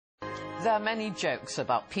There are many jokes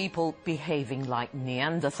about people behaving like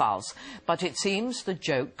Neanderthals, but it seems the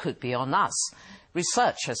joke could be on us.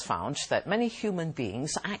 Research has found that many human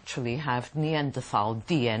beings actually have Neanderthal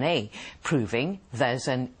DNA, proving there's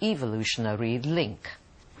an evolutionary link.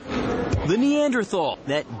 The Neanderthal,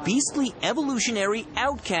 that beastly evolutionary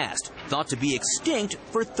outcast, thought to be extinct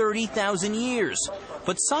for 30,000 years.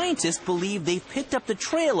 But scientists believe they've picked up the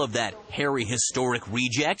trail of that hairy historic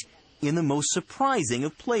reject in the most surprising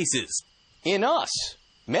of places. In us,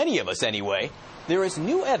 many of us anyway, there is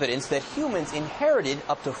new evidence that humans inherited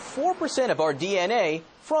up to 4% of our DNA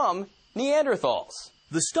from Neanderthals.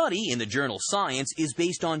 The study in the journal Science is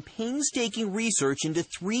based on painstaking research into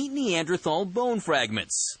 3 Neanderthal bone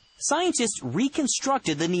fragments. Scientists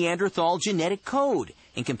reconstructed the Neanderthal genetic code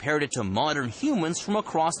and compared it to modern humans from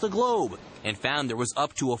across the globe and found there was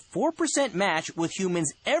up to a 4% match with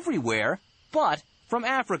humans everywhere but from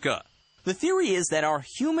Africa. The theory is that our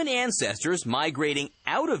human ancestors migrating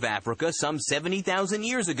out of Africa some 70,000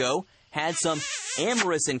 years ago had some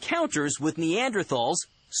amorous encounters with Neanderthals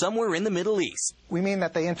somewhere in the Middle East. We mean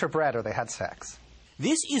that they interbred or they had sex.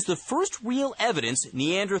 This is the first real evidence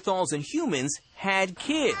Neanderthals and humans had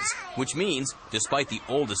kids, which means, despite the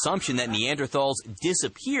old assumption that Neanderthals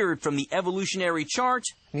disappeared from the evolutionary chart,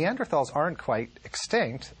 Neanderthals aren't quite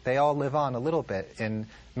extinct. They all live on a little bit in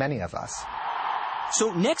many of us.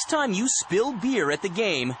 So next time you spill beer at the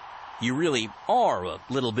game, you really are a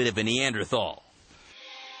little bit of a Neanderthal.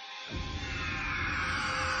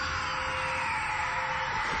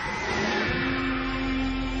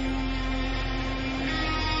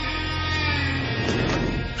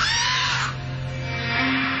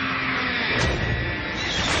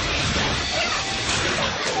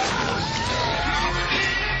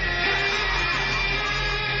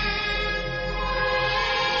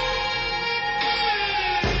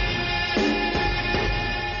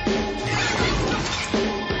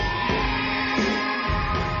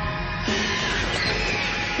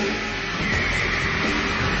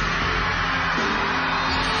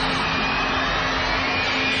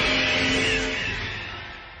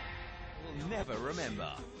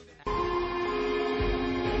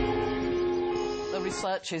 The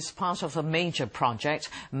research is part of a major project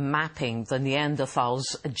mapping the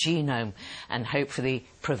Neanderthal's genome and hopefully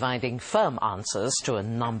providing firm answers to a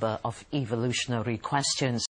number of evolutionary questions.